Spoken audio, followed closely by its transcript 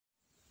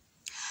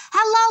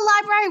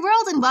Library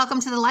World, and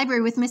welcome to the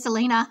library with Miss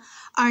Elena.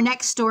 Our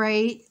next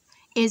story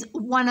is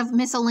one of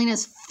Miss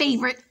Elena's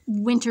favorite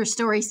winter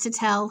stories to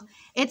tell.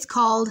 It's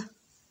called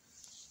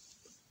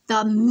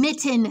The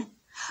Mitten.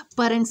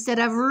 But instead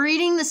of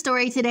reading the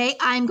story today,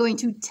 I'm going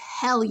to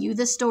tell you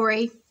the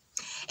story.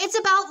 It's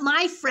about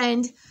my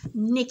friend,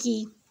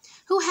 Nikki,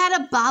 who had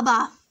a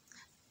baba.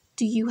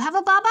 Do you have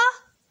a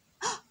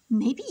baba?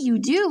 Maybe you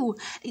do.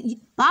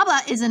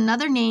 Baba is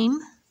another name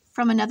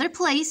from another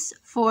place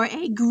for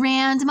a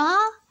grandma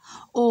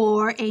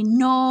or a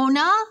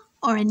nonna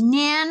or a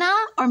nana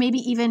or maybe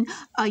even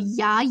a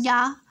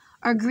yaya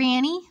or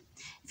granny.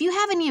 If you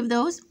have any of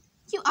those,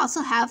 you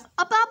also have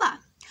a baba.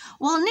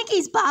 Well,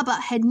 Nikki's baba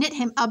had knit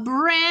him a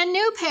brand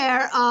new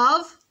pair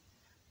of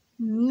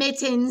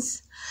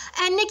mittens.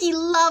 And Nikki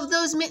loved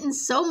those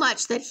mittens so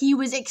much that he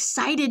was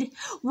excited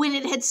when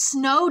it had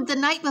snowed the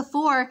night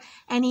before.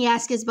 And he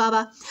asked his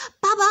baba,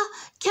 "Baba,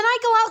 can I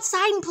go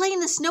outside and play in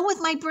the snow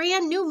with my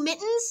brand new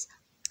mittens?"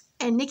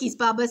 And Nikki's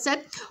baba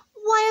said,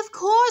 "Why, of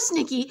course,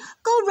 Nikki.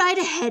 Go right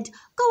ahead.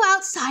 Go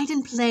outside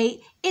and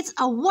play. It's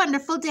a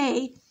wonderful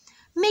day.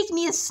 Make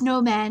me a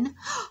snowman."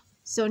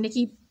 So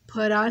Nikki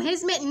put on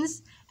his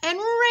mittens and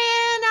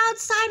ran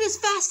outside as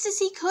fast as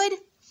he could.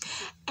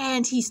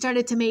 And he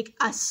started to make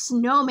a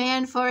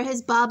snowman for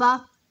his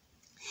baba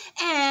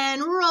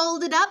and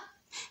rolled it up.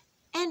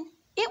 And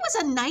it was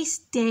a nice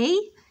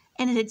day,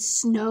 and it had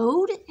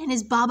snowed, and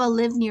his baba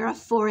lived near a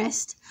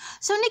forest.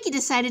 So Nikki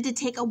decided to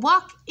take a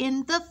walk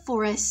in the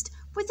forest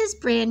with his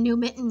brand new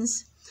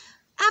mittens.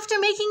 After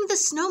making the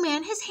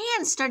snowman, his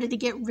hands started to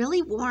get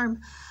really warm.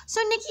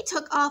 So Nikki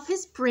took off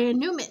his brand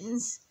new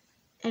mittens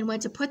and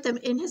went to put them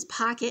in his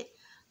pocket.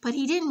 But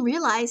he didn't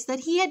realize that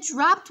he had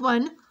dropped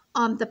one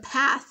on the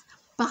path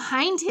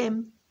behind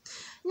him.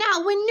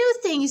 Now, when new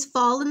things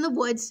fall in the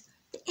woods,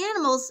 the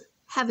animals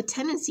have a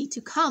tendency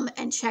to come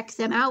and check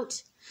them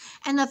out.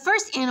 And the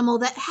first animal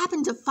that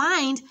happened to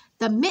find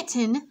the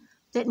mitten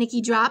that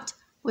Nikki dropped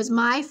was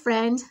my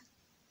friend,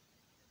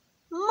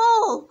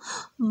 Mole.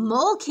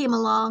 Mole came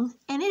along,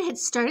 and it had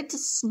started to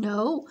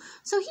snow.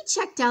 So he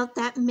checked out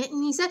that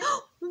mitten. He said,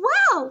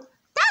 "Wow,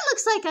 that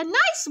looks like a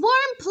nice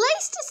warm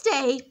place to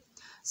stay."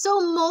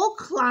 So Mole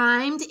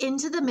climbed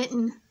into the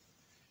mitten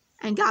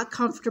and got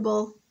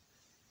comfortable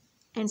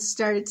and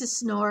started to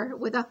snore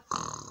with a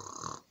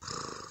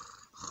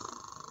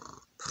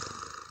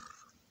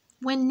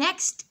When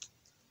next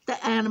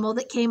the animal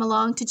that came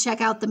along to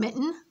check out the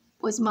mitten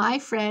was my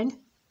friend,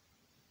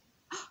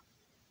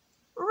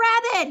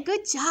 Rabbit.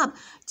 Good job.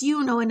 Do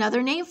you know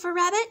another name for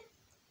rabbit?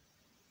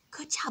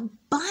 Good job,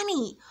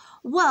 bunny.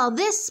 Well,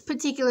 this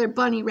particular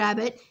bunny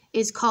rabbit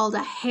is called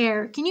a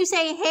hare. Can you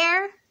say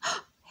hare?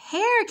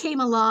 Hare came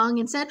along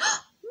and said,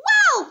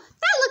 "Wow,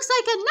 that looks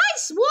like a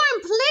nice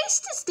warm place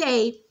to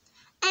stay."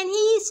 And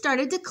he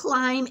started to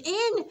climb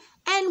in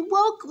and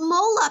woke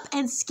Mole up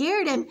and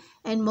scared him.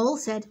 And Mole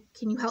said,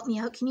 "Can you help me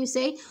out? Can you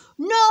say,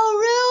 'No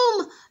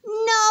room,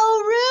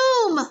 no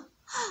room'?"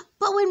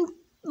 But when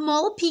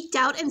Mole peeked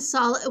out and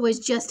saw it was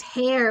just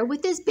Hare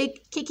with his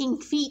big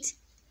kicking feet,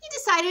 he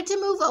decided to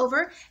move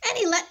over, and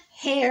he let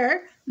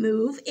Hare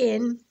move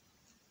in.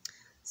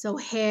 So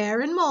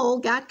Hare and Mole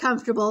got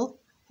comfortable.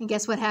 And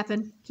guess what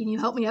happened? Can you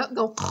help me out?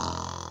 Go.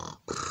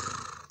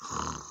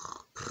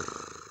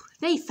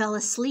 They fell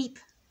asleep.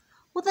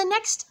 Well, the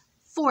next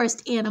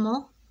forest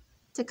animal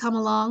to come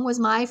along was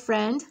my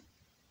friend,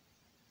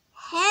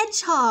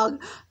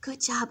 Hedgehog. Good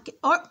job.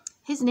 Or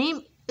his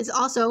name is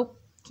also,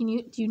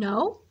 do you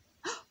know?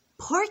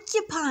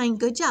 Porcupine.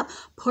 Good job.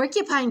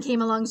 Porcupine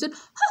came along and said,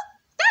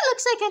 "That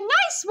looks like a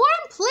nice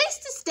warm place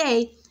to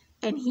stay."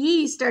 And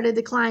he started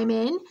to climb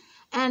in,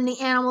 and the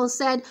animal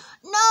said,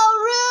 "No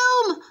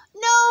room,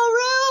 no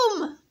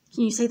room."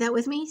 Can you say that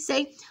with me?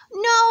 Say,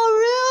 "No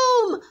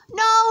room,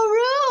 no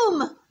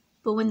room."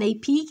 But when they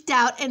peeked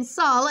out and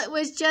saw it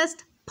was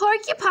just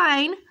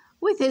Porcupine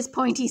with his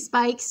pointy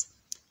spikes,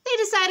 they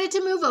decided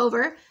to move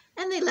over,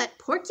 and they let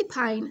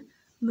Porcupine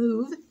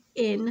move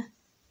in.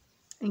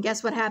 And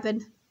guess what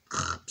happened?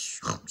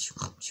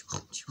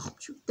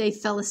 They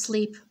fell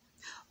asleep.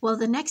 Well,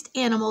 the next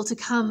animal to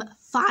come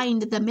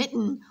find the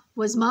mitten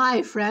was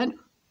my friend.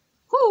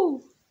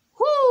 Who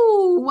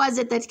was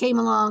it that came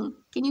along?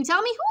 Can you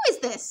tell me? Who is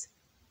this?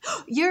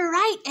 You're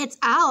right, it's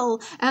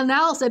Owl. And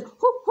Owl said,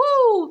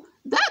 "Hoo,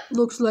 that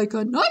looks like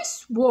a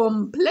nice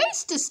warm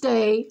place to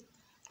stay."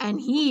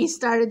 And he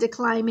started to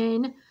climb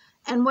in.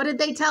 And what did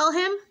they tell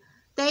him?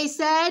 They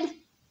said,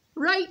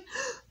 right,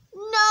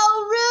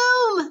 "No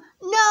room,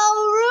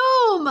 no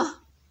room."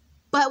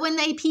 But when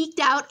they peeked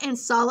out and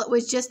saw it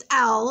was just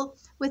Owl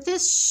with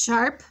his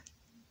sharp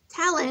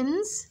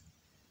talons,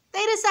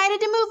 they decided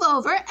to move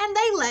over, and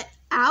they let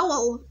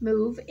Owl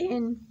move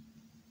in.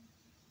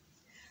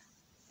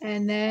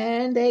 And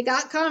then they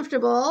got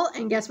comfortable,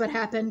 and guess what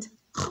happened?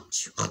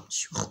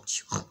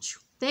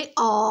 They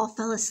all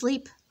fell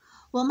asleep.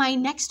 Well, my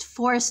next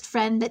forest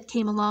friend that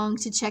came along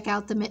to check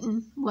out the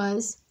mitten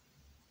was,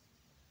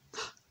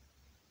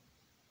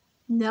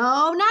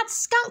 no, not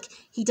Skunk.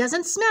 He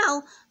doesn't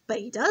smell, but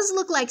he does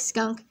look like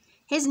Skunk.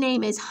 His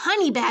name is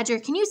Honey Badger.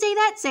 Can you say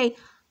that? Say,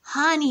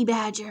 Honey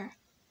Badger.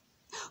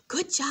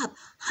 Good job.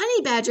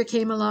 Honey Badger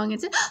came along and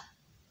said,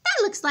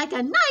 that looks like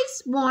a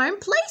nice, warm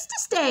place to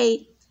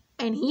stay.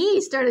 And he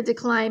started to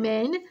climb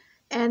in,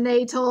 and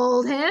they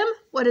told him,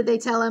 what did they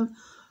tell him?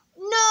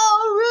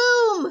 No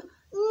room!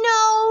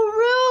 No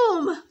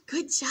room!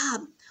 Good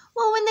job.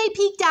 Well, when they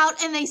peeked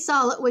out and they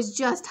saw it was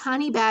just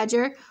Honey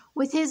Badger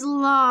with his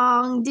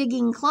long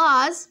digging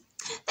claws,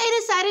 they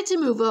decided to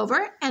move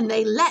over, and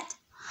they let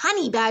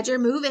Honey Badger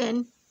move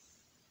in.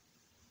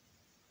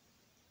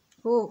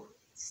 Oh,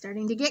 it's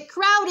starting to get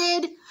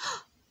crowded.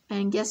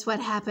 And guess what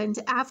happened?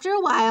 After a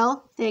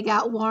while, they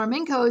got warm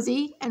and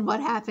cozy, and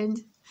what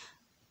happened?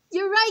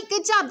 You're right,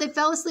 good job. They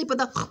fell asleep with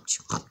a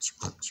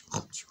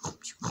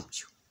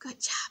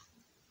good job.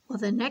 Well,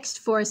 the next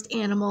forest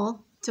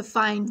animal to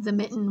find the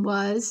mitten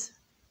was,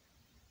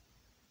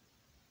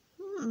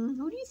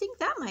 who do you think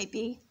that might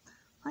be?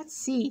 Let's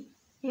see.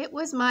 It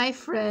was my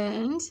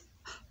friend.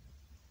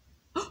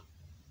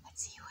 Let's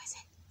see, who is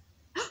it?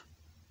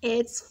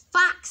 It's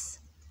Fox.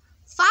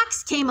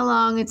 Fox came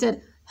along and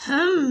said,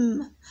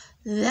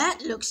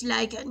 that looks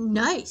like a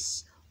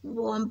nice,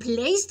 warm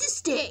place to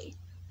stay.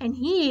 And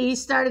he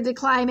started to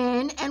climb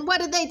in. And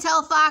what did they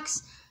tell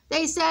Fox?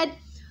 They said,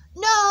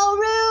 no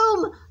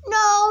room,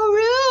 no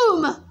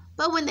room.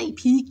 But when they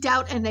peeked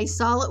out and they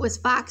saw it was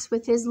Fox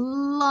with his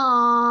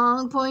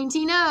long,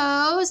 pointy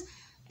nose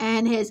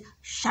and his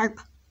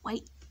sharp,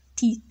 white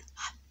teeth.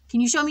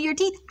 Can you show me your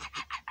teeth?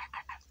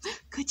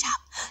 Good job.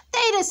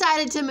 They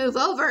decided to move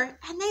over,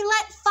 and they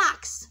let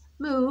Fox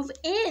move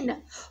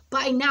in.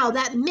 By now,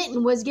 that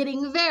mitten was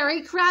getting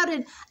very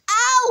crowded.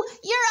 Ow!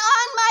 You're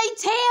on my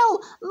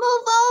tail!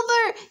 Move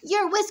over!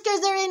 Your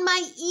whiskers are in my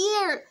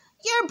ear!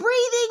 You're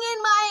breathing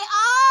in my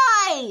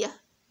eye!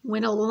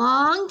 When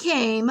along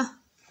came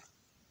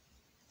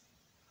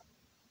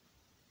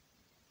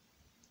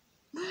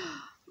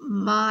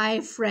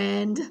my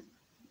friend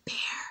Bear.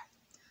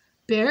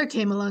 Bear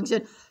came along and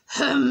said,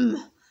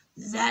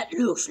 that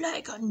looks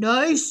like a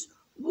nice,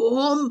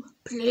 warm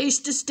place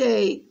to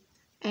stay.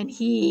 And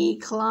he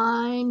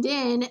climbed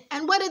in,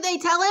 and what did they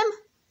tell him?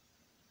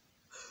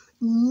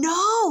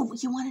 No!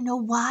 You want to know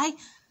why?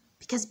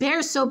 Because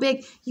Bear's so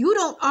big, you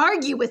don't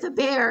argue with a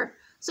bear.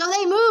 So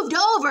they moved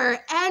over,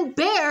 and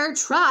Bear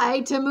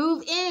tried to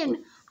move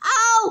in.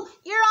 Ow!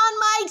 You're on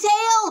my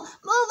tail!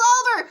 Move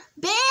over!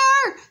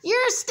 Bear!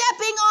 You're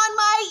stepping on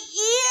my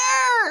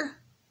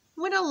ear!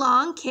 When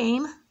along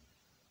came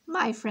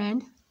my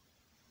friend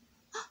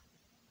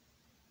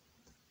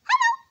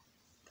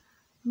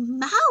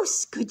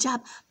Mouse. Good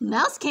job.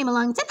 Mouse came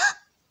along and said,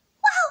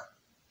 wow,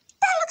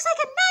 that looks like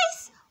a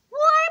nice,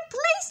 warm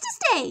place to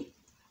stay.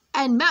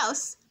 And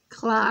Mouse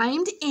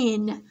climbed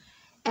in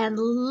and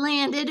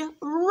landed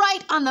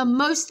right on the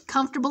most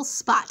comfortable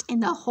spot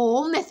in the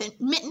whole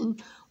mitten,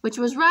 which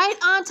was right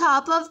on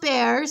top of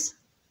Bear's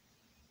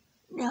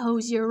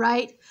nose, you're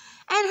right.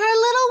 And her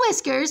little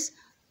whiskers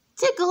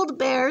tickled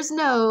Bear's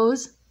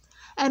nose.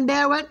 And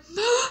Bear went, and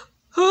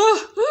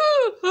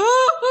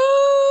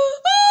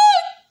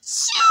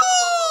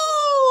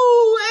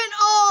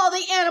all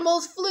the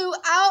animals flew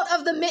out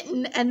of the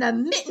mitten, and the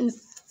mitten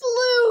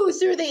flew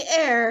through the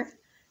air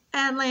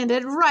and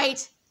landed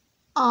right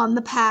on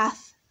the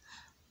path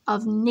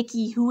of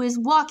Nicky, who is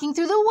walking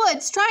through the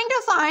woods trying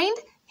to find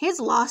his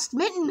lost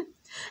mitten.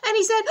 And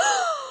he said,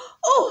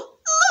 oh,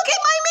 look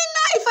at my mitten,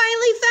 I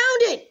finally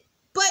found it,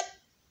 but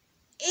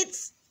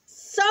it's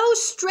so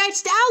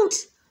stretched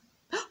out.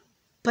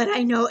 But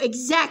I know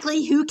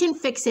exactly who can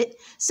fix it.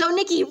 So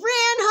Nicky ran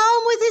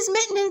home with his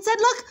mitten and said,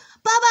 look,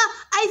 Bubba,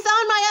 I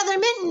found my other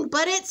mitten,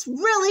 but it's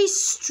really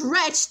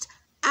stretched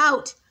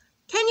out.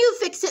 Can you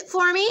fix it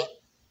for me?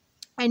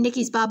 And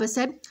Nicky's Baba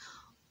said,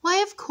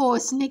 why, of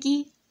course,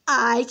 Nicky.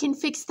 I can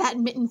fix that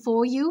mitten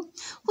for you.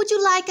 Would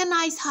you like a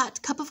nice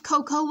hot cup of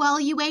cocoa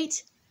while you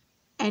wait?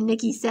 And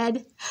Nicky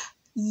said,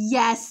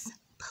 yes,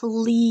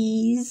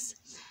 please.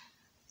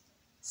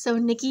 So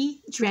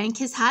Nicky drank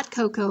his hot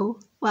cocoa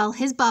while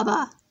his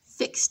Baba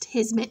fixed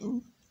his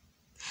mitten.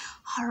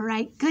 All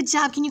right, good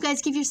job. Can you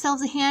guys give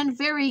yourselves a hand?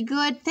 Very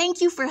good.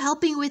 Thank you for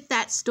helping with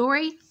that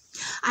story.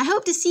 I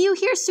hope to see you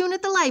here soon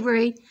at the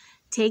library.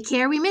 Take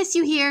care. We miss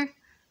you here.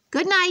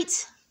 Good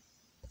night.